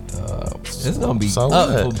haircut, dog. It's gonna be so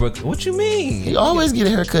up for Brooklyn. What you mean? He always get a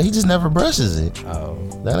haircut. He just never brushes it. Oh,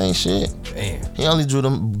 that ain't shit. Damn. He only grew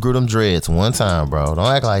them dreads one time, bro. Don't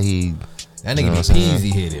act like he. That nigga be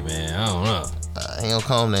peasy headed, man. I don't know. He don't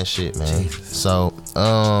comb that shit, man. Jesus. So,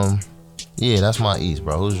 yeah, that's my East,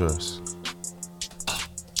 bro. Who's yours?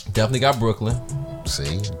 Definitely got Brooklyn.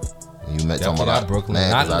 See, you met talking about Brooklyn. Man,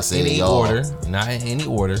 not in any order. Not in any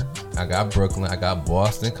order. I got Brooklyn. I got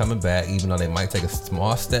Boston coming back, even though they might take a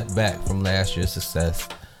small step back from last year's success.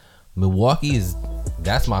 Milwaukee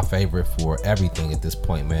that's my favorite for everything at this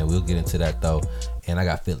point, man. We'll get into that though. And I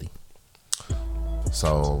got Philly.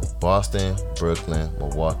 So Boston, Brooklyn,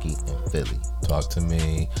 Milwaukee, and Philly. Talk to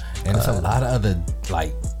me. And it's a lot of other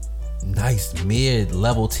nice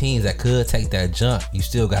mid-level teams that could take that jump. You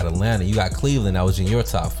still got Atlanta. You got Cleveland that was in your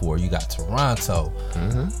top 4. You got Toronto.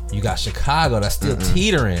 You got Chicago that's still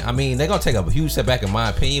teetering. I mean, they're gonna take a huge step back in my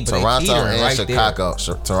opinion, but Toronto they teetering and right Chicago.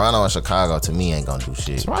 Toronto and Chicago to me ain't gonna do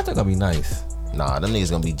shit. Toronto gonna be nice. Nah, them niggas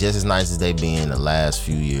gonna be just as nice as they been the last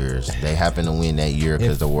few years. They happen to win that year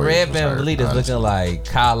because the Warriors. Fred VanVleet is looking like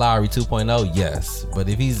Kyle Lowry 2.0, yes. But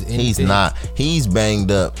if he's not. He's banged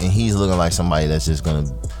up and he's looking like somebody that's just gonna.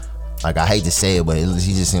 Like, I hate to say it, but he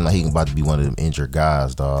just seemed like he about to be one of them injured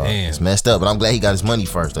guys, dog. Damn. It's messed up, but I'm glad he got his money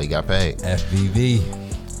first, though. He got paid.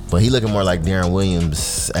 FVV. But he looking more like Darren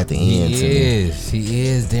Williams at the end to me. He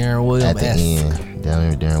is Darren Williams. At the end.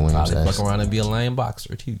 Darren Williams. Probably fuck around and be a lame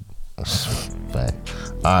boxer, too. Fact.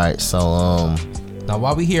 All right, so now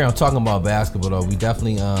while we here, I'm talking about basketball though. We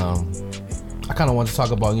definitely I kind of want to talk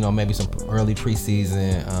about maybe some early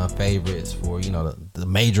preseason favorites for the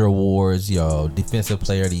major awards, your defensive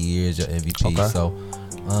player of the year, your MVP. Okay. So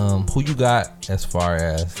who you got as far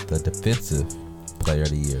as the defensive player of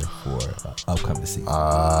the year for upcoming season?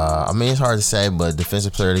 I mean, it's hard to say, but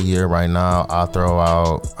defensive player of the year right now, I'll throw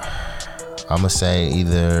out. I'm gonna say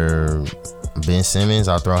either Ben Simmons.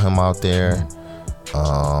 I'll throw him out there.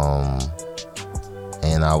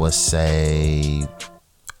 And I would say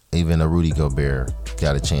even a Rudy Gobert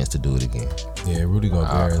got a chance to do it again. Yeah, Rudy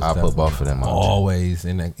Gobert. I'll put both of them out always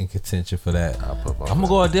in contention for that. I'm gonna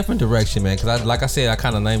go a different direction, man, because like I said, I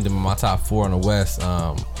kind of named them in my top 4 in the West.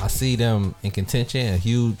 I see them in contention. A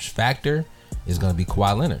huge factor is gonna be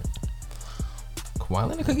Kawhi Leonard. Kawhi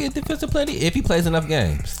Leonard could get defensive player if he plays enough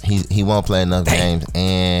games. He won't play enough games,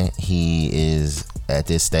 and he is at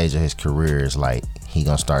this stage of his career is like he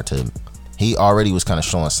gonna start to. He already was kind of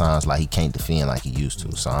showing signs like he can't defend like he used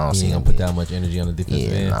to, so I don't see him put that much energy on the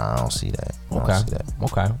defensive end. Nah, I don't see that.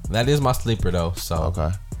 Okay, that is my sleeper though. So okay,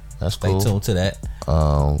 that's stay cool. tuned to that.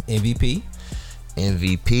 MVP,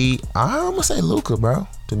 I'm gonna say Luka, bro.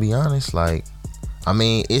 To be honest, like, I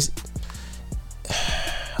mean, it's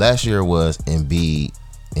last year was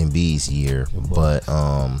Embiid's year, but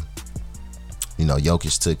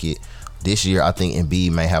Jokic took it. This year, I think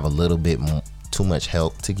Embiid may have a little bit too much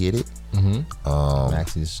help to get it.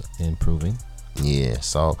 Max is improving. Yeah,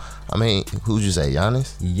 so I mean, who'd you say,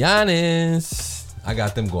 Giannis? I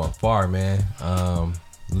got them going far, man.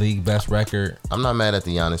 League best record. I'm not mad at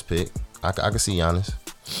the Giannis pick. I can see Giannis.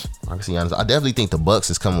 I definitely think the Bucks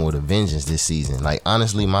is coming with a vengeance this season. Like,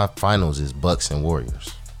 honestly, my finals is Bucks and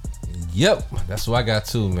Warriors. Yep, that's what I got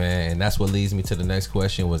too, man. And that's what leads me to the next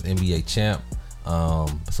question was NBA champ.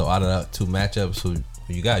 So out of the 2 matchups, who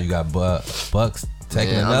you got? You got Bucks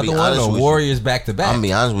taking another one, or Warriors back to back? I'm gonna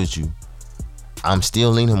be honest with you. I'm still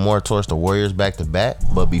leaning more towards the Warriors back to back.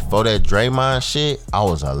 But before that Draymond shit, I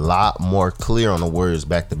was a lot more clear on the Warriors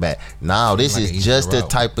back to back. Now this is just the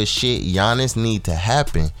type of shit Giannis need to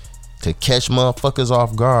happen to catch motherfuckers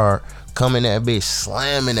off guard. Coming that bitch,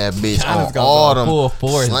 slamming that bitch on all them,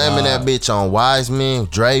 slamming that bitch on Wiseman,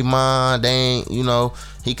 Draymond. They ain't,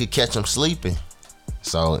 he could catch him sleeping.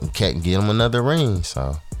 So get him another ring.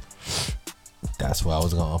 So that's what I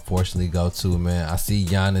was gonna unfortunately go to, man. I see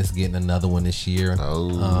Giannis getting another one this year.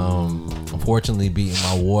 Unfortunately beating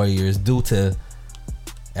my Warriors due to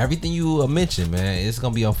everything you mentioned, man. It's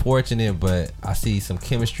gonna be unfortunate, but I see some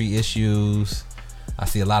chemistry issues. I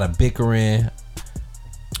see a lot of bickering.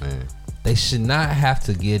 Man. They should not have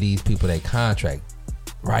to give these people their contract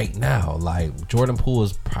right now. Like, Jordan Poole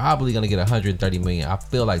is probably gonna get $130 million. I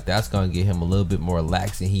feel like that's gonna get him a little bit more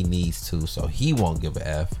lax than he needs to, so he won't give a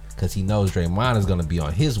F because he knows Draymond is gonna be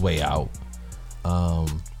on his way out.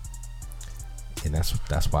 And that's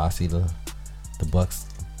why I see the Bucks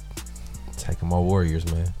taking my Warriors,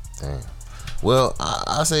 man. Damn. Well,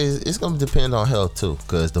 I say it's gonna depend on health too,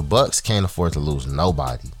 because the Bucks can't afford to lose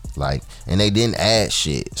nobody. Like, and they didn't add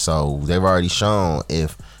shit, so they've already shown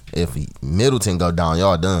if Middleton go down,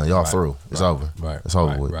 y'all done, y'all through. It's over. Right. It's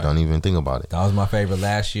over with. Don't even think about it. That was my favorite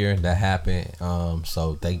last year. That happened.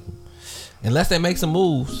 So they, unless they make some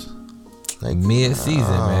moves, like mid-season,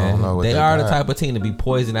 man, they are the type of team to be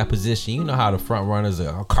poised in that position. You know how the front runners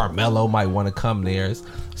are. Carmelo might want to come there.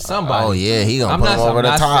 Somebody. Oh yeah, he gonna put him over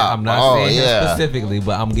the top. I'm not saying him specifically,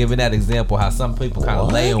 but I'm giving that example how some people kind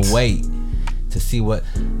of lay in wait to see what.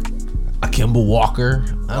 Kemba Walker.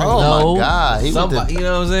 I don't know. My God. Somebody, you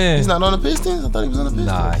know what I'm saying? He's not on the Pistons? I thought he was on the Pistons.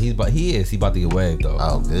 Nah, he is. He about to get waived though.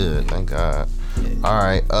 Oh, good. Thank God. Yeah. All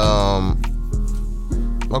right.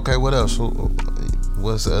 Okay, what else?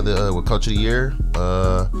 What's the other Coach of the Year?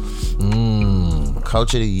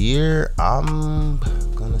 Coach of the Year, I'm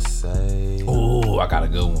gonna say. Oh, I got a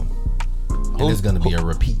good one. And it's gonna be a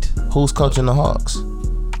repeat. Who's coaching the Hawks?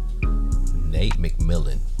 Nate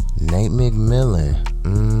McMillan. Nate McMillan.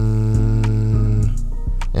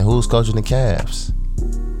 And who's coaching the Cavs?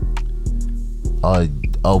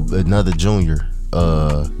 Another junior.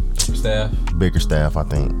 Bickerstaff, I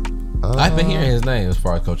think. I've been hearing his name as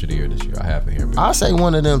far as coach of the year this year. I have been hearing. I'll say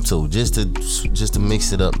one of them two, just to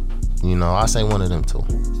mix it up. You know, I'll say one of them two.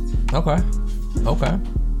 Okay.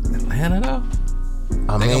 Atlanta though.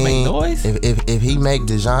 I They mean, gonna make noise? if he make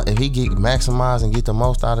if he get maximize and get the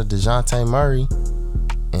most out of DeJounte Murray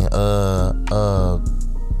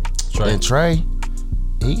and Trey,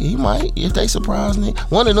 he might, if they surprise me.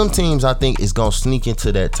 One of them teams I think is gonna sneak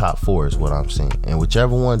into that top 4 is what I'm saying. And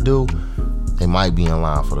whichever one do, they might be in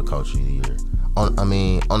line for the coach of the year.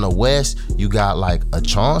 On the West, you got like a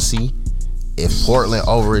Chauncey if Portland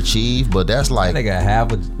overachieve, but that's like they got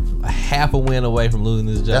half a win away from losing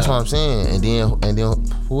this job. That's what I'm saying. And then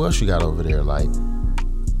who else you got over there? Like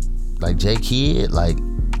J Kidd, like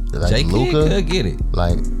J Luka Kidd could get it.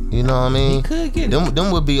 Like, you know what I mean? He could get it.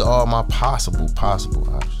 Them would be all my possible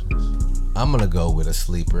options. I'm gonna go with a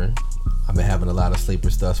sleeper. I've been having a lot of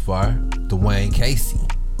sleepers thus far. Dwayne Casey.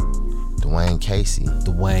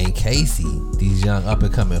 These young up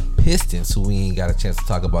and coming Pistons who we ain't got a chance to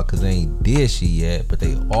talk about because they ain't did shit yet, but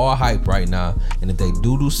they all hype right now. And if they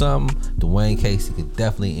do something, Dwayne Casey could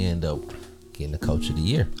definitely end up getting the coach of the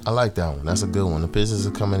year. I like that one. That's a good one. The Pistons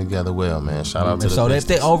are coming together well, man. Shout out to the So Pistons. if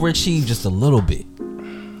they overachieve just a little bit,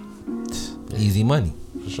 easy money.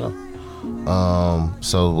 For sure.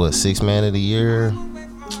 So what, 6th man of the year?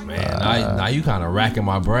 Man, now you kind of racking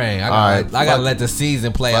my brain. I gotta let the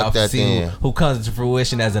season play out to see who comes to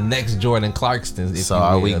fruition as the next Jordan Clarkson. So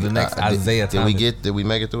are we the next Isaiah Thomas? Did we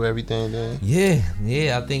make it through everything then? Yeah.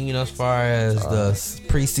 I think as far as the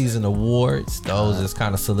preseason awards, those is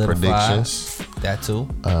kind of solidified. Predictions. That too.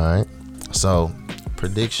 All right. So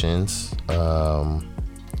predictions. That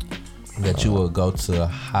you will go to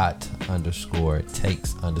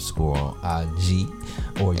hot_takes_ on IG,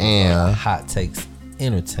 or you can Hot Takes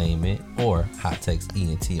Entertainment or Hot Takes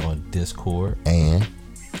ENT on Discord, and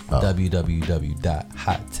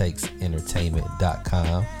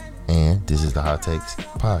www.hottakesentertainment.com. And this is the Hot Takes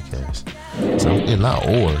podcast. So it's not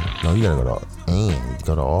or. No, you gotta go to and.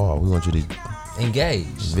 Go to all. We want you to engage.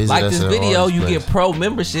 Visit like us this at video, Orange you Place. get pro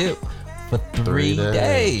membership for 3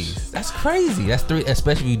 days. That's crazy. That's 3,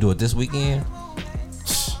 especially if you do it this weekend.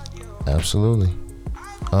 Absolutely.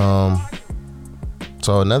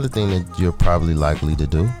 So another thing that you're probably likely to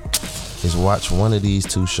do is watch one of these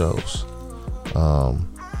 2 shows.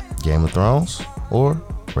 Game of Thrones or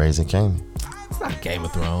Raising Kanan. It's not Game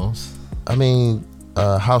of Thrones. I mean,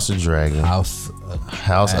 House of Dragon. House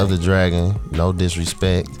of the Dragon. No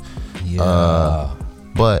disrespect. Yeah.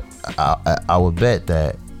 But I would bet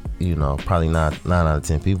that, probably 9 out of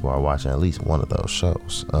 10 people are watching at least one of those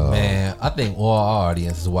shows. Man, I think all our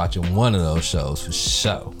audience is watching one of those shows for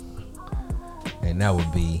sure. And that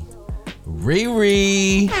would be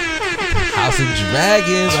Riri, House of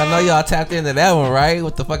Dragons. I know y'all tapped into that one, right?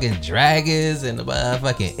 With the fucking dragons and the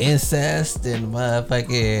motherfucking incest and the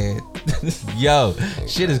motherfucking yo,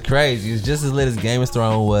 shit is crazy. It's just as lit as Game of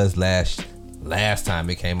Thrones was last time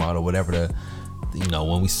it came out, or whatever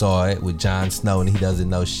when we saw it with Jon Snow and he doesn't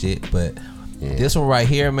know shit. But this one right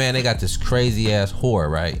here, man, they got this crazy ass whore,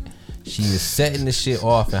 right? She is setting the shit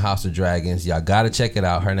off in House of Dragons. Y'all gotta check it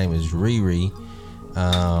out. Her name is Riri.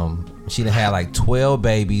 She done had like 12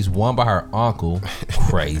 babies, 1 by her uncle.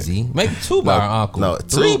 Crazy. Maybe 2 by her uncle. No,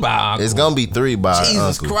 3 by her uncle. It's gonna be 3 by her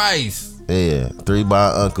Jesus uncle. Christ. Yeah, 3 by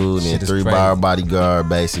her uncle, and then 3 by her bodyguard.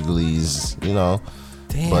 Basically, is Damn,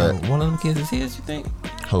 But one of them kids is his, you think?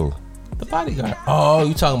 Who? The bodyguard. Oh,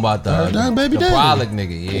 you talking about the baby the daddy. brolic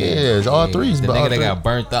nigga? Yeah, it's all 3s. The but nigga all that 3. got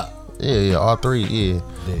burnt up. Yeah, all 3. Yeah.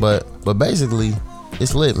 But basically,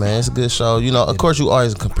 it's lit, man. It's a good show. Of course, you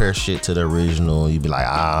always compare shit to the original. You be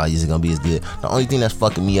like, is it gonna be as good? The only thing that's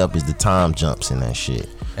fucking me up is the time jumps in that shit.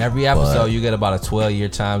 Every episode, you get about a 12-year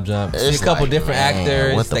time jump. See a couple different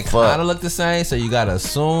actors. They kind of look the same, so you gotta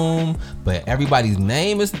assume. But everybody's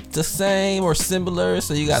name is the same or similar,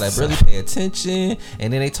 so you gotta really pay attention.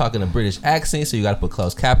 And then they talk in a British accent, so you gotta put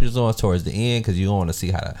closed captions on towards the end because you don't want to see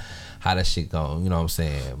how that shit going. You know what I'm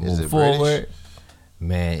saying? Move forward, British?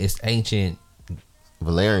 Man. It's ancient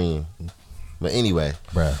Valerian. But anyway,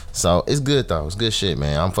 bruh. So it's good though. It's good shit,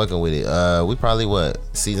 man. I'm fucking with it. We probably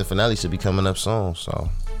season finale should be coming up soon. So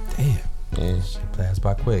damn, yeah, shit passed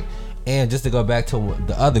by quick. And just to go back to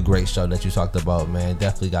the other great show that you talked about, man,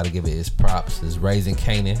 definitely got to give it its props. Is Raising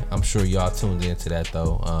Kanan. I'm sure y'all tuned into that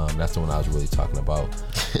though. That's the one I was really talking about.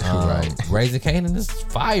 Right. Raising Kanan is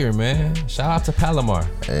fire, man. Shout out to Palomar.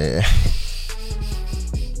 Hey,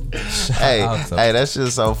 that's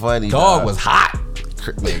just so funny. Dog was hot.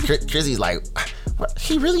 Chrissy's like, what?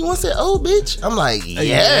 He really wants that old bitch? I'm like,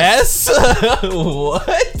 Yes.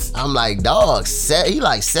 What? I'm like, dog, he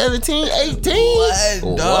like 17, 18?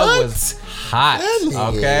 What? Dog was hot.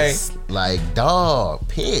 Okay. Is, like, dog,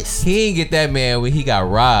 pissed. He didn't get that man when he got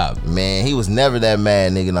robbed. Man, he was never that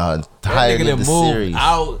mad, nigga. The entire That nigga that moved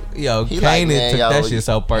out. Yo, he Kanan took that shit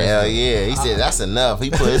so personal. Hell yeah. He said, that's enough. He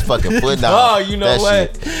put his fucking foot down. Oh, you know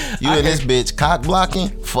what? Shit. You and this bitch cock blocking?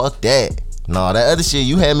 Fuck that. No, that other shit,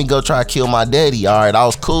 you had me go try to kill my daddy. All right, I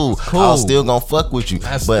was cool. I was still gonna fuck with you.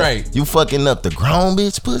 That's but straight. You fucking up the grown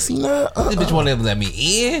bitch pussy now? This bitch wanted to let me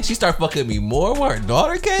in. She started fucking me more when her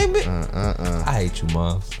daughter came in. I hate you,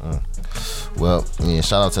 mom. Well, yeah,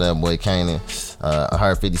 shout out to that boy Kanan. I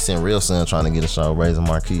heard 50 Cent real son trying to get a show, raising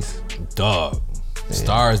Marquise. Dog.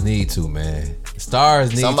 Stars need to, man. Stars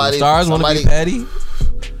need Somebody- to. Stars want to be somebody- petty.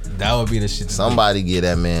 That would be the shit. Somebody get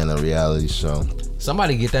that man a reality show.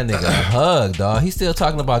 Somebody get that nigga a hug, dog. He's still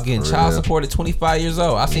talking about getting child support at 25 years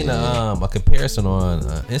old. I seen a comparison on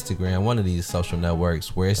Instagram, one of these social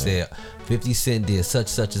networks, where it said 50 Cent did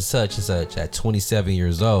such and such at 27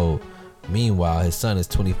 years old. Meanwhile, his son is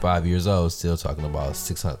 25 years old, still talking about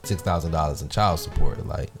 $6,000 in child support.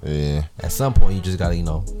 Like, Yeah. at some point, you just gotta,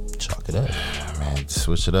 chalk it up. Man,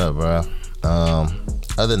 switch it up, bro.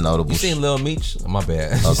 Other notable You seen Lil Meech? My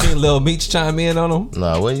bad. You seen Lil Meech chime in on him?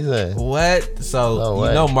 Nah, what you say? What? So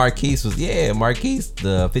No way. Marquise,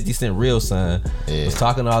 the 50 Cent real son, was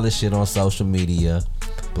talking all this shit on social media.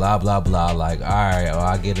 Blah blah blah. Like, all right, well,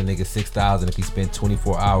 I get a nigga 6,000 if he spent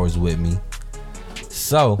 24 hours with me.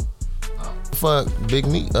 So, Fuck Big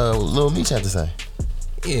Meat, Lil Meech had to say.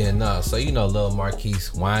 yeah, no. So Lil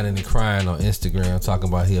Marquise whining and crying on Instagram, talking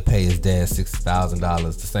about he'll pay his dad $6,000,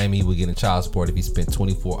 the same he would get in child support if he spent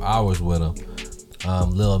 24 hours with him.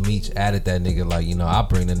 Lil Meech added that nigga like, I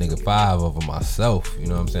bring the nigga 5 over myself. You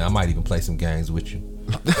know what I'm saying? I might even play some games with you.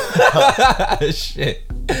 Shit.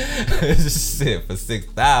 Shit for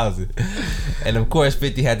 6,000. And of course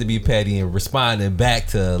 50 had to be petty and responding back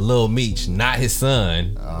to Lil Meech, not his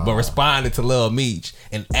son, but responded to Lil Meech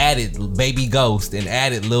and added Baby Ghost and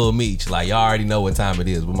added Lil Meech. Like, y'all already know what time it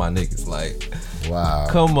is with my niggas. Like, wow.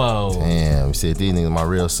 Come on. Damn, you said these niggas my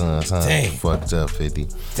real sons, huh? Dang. Fucked up 50.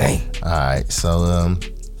 Dang. Alright, so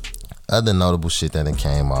other notable shit that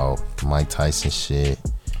came out, Mike Tyson shit.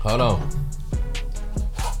 Hold on.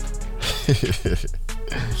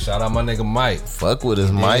 Shout out my nigga Mike. Fuck with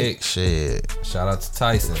us, Mike. Dig. Shit. Shout out to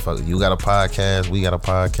Tyson. Fuck, you got a podcast, we got a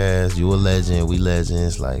podcast. You a legend, we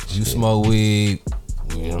legends. Like, You shit. smoke weed.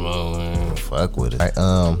 You know, man. Fuck with it.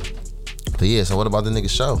 But yeah, so what about the nigga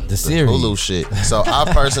show? The series. Hulu shit. So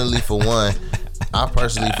I personally for one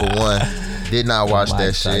did not watch Mike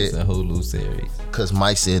that shit Tyson Hulu series. because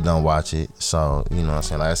Mike said don't watch it. So, you know what I'm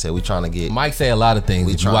saying? Like I said, we trying to get Mike say a lot of things.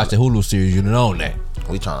 We If you tryna- watch the Hulu series, you know that.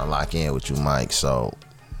 we trying to lock in with you, Mike. So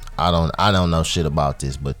I don't know shit about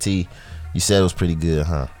this, but T, you said it was pretty good,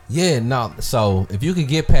 huh? Yeah, no. So if you could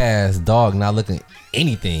get past dog not looking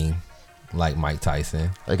anything like Mike Tyson,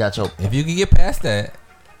 They got your if you could get past that,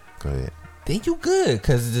 go ahead. then you good,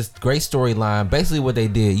 because it's just great storyline. Basically what they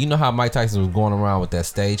did, you know how Mike Tyson was going around with that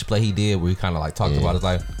stage play he did where he kind of like talked about his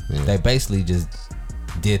life. They basically just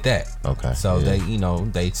did that. Okay. So Yeah.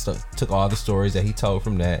 they took all the stories that he told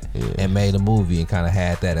from that and made a movie and kind of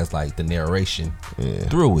had that as like the narration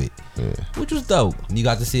through it, which was dope. You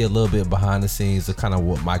got to see a little bit behind the scenes of kind of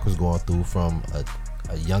what Mike was going through from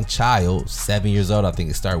a young child, 7 years old, I think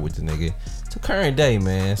it started with the nigga, to current day,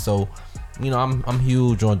 man. So, I'm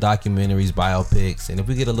huge on documentaries, biopics, and if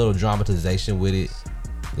we get a little dramatization with it,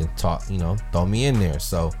 then throw me in there.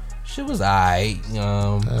 So shit was alright.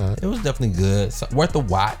 It was definitely good. So, worth a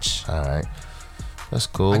watch. All right. That's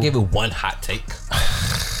cool. I gave it one hot take.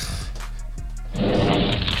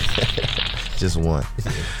 Just one.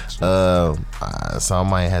 So I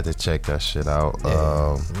might have to check that shit out.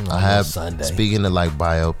 I have Sunday. Speaking of like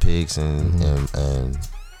biopics and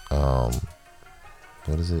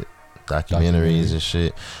what is it? Documentaries and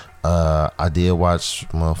shit. I did watch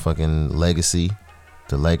motherfucking Legacy,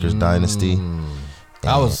 the Lakers dynasty.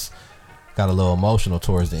 I got a little emotional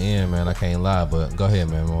towards the end, man. I can't lie, but go ahead,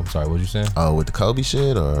 man. I'm sorry. What you saying? Oh, with the Kobe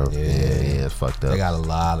shit, or yeah, it's fucked up. They got a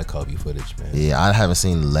lot of Kobe footage, man. Yeah, I haven't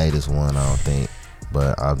seen the latest one, I don't think.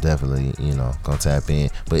 But I'm definitely, gonna tap in.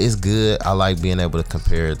 But it's good. I like being able to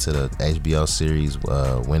compare it to the HBO series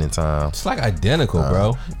Winning Time. It's like identical,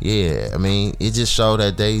 bro. Yeah, I mean, it just showed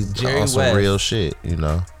that they Jerry on some West. real shit,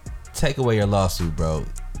 Take away your lawsuit, bro.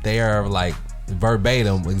 They are like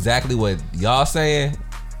verbatim exactly what y'all saying.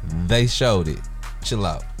 They showed it. Chill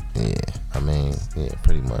out. Yeah, I mean, yeah,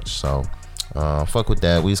 pretty much. So, Fuck with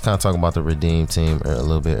that. We was kind of talking about the Redeem team a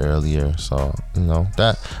little bit earlier. So, you know,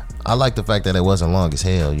 that I like the fact that it wasn't long as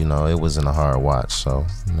hell. You know, it wasn't a hard watch. So,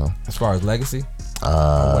 you know. As far as legacy?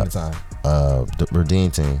 One time. The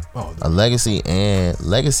Redeem team. Oh, a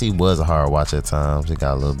Legacy was a hard watch at times. It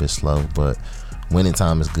got a little bit slow, but Winning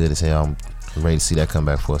Time is good as hell. I'm ready to see that come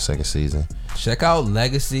back for a second season. Check out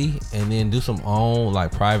Legacy and then do some own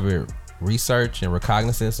like private research and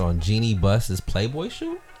recognizance on Jeannie Buss's Playboy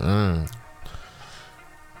shoot.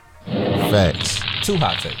 Facts. 2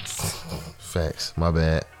 hot takes. Facts. My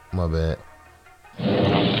bad.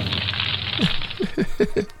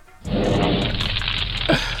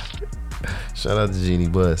 Shout out to Jeannie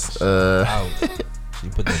Buss. She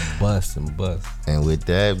put the bus and bus. And with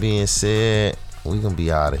that being said, we gonna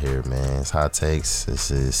be out of here, man. It's Hot Takes. This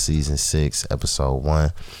is season 6, episode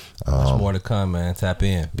 1. Much more to come, man. Tap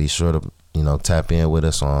in. Be sure to tap in with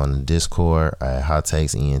us on Discord at Hot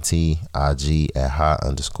Takes ENT, IG at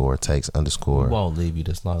hot_takes_. We won't leave you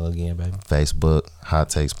this long again, baby. Facebook Hot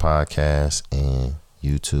Takes Podcast and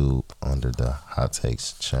YouTube under the Hot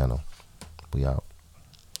Takes channel. We out.